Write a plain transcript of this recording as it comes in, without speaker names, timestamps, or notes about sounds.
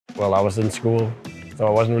Well, I was in school, so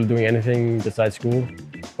I wasn't really doing anything besides school.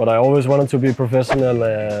 But I always wanted to be a professional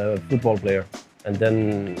football player. And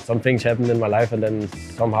then some things happened in my life, and then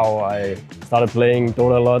somehow I started playing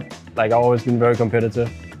Dota a lot. Like, I've always been very competitive.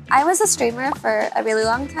 I was a streamer for a really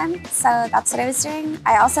long time, so that's what I was doing.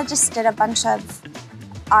 I also just did a bunch of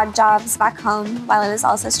odd jobs back home while I was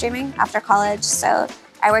also streaming after college. So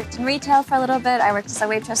I worked in retail for a little bit, I worked as a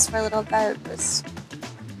waitress for a little bit. It was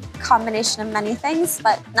a combination of many things,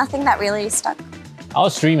 but nothing that really stuck. I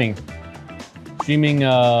was streaming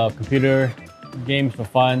computer games for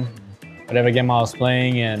fun, whatever game I was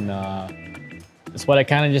playing, and that's what I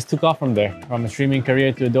kind of just took off from there, from a streaming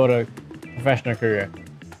career to a Dota professional career.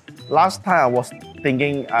 Last time I was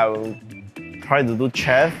thinking I would try to do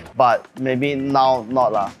chef, but maybe now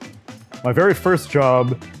not lah. My very first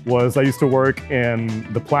job was I used to work in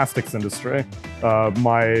the plastics industry.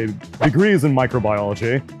 My degree is in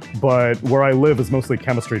microbiology, but where I live is mostly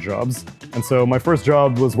chemistry jobs. And so my first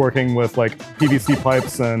job was working with like PVC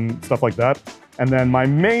pipes and stuff like that. And then my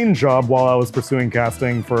main job while I was pursuing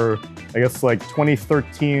casting for, I guess, like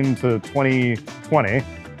 2013 to 2020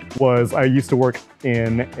 was I used to work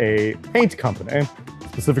in a paint company,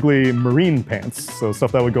 specifically marine paints. So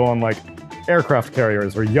stuff that would go on like aircraft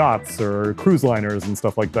carriers or yachts or cruise liners and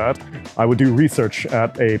stuff like that. I would do research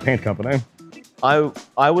at a paint company.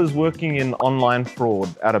 I was working in online fraud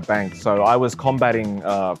at a bank, so I was combating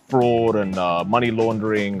fraud and money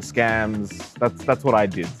laundering, scams. That's what I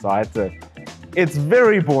did. So I had to. It's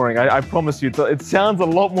very boring. I promise you. It sounds a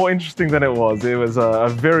lot more interesting than it was. It was a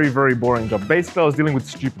very, very boring job. Basically, I was dealing with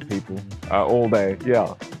stupid people all day.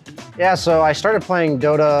 Yeah. Yeah, so I started playing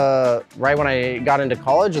Dota right when I got into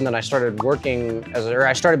college, and then I started working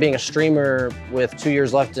I started being a streamer with 2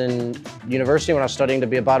 years left in university when I was studying to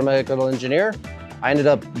be a biomedical engineer. I ended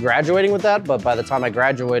up graduating with that, but by the time I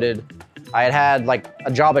graduated, I had like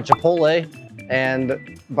a job at Chipotle,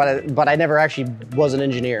 but I never actually was an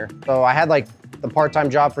engineer. So I had like a part-time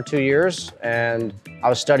job for 2 years, and I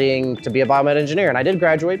was studying to be a biomed engineer, and I did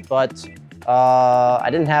graduate, but I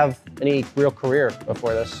didn't have any real career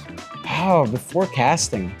before this. Oh, before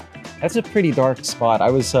casting. That's a pretty dark spot.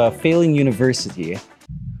 I was failing university.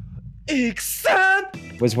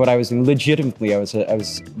 Was what I was in. Legitimately, I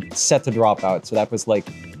was set to drop out. So that was like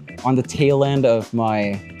on the tail end of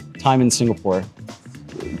my time in Singapore.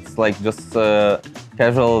 It's like just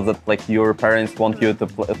casual that like your parents want you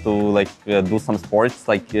to do some sports.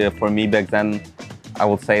 Like for me back then, I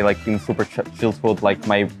would say like in super childhood, like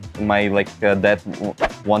my dad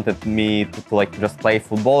wanted me to like just play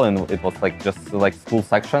football, and it was like just like school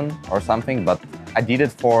section or something. But I did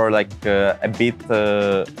it for like a bit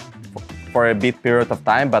period of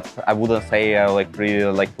time, but I wouldn't say I like really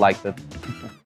liked it.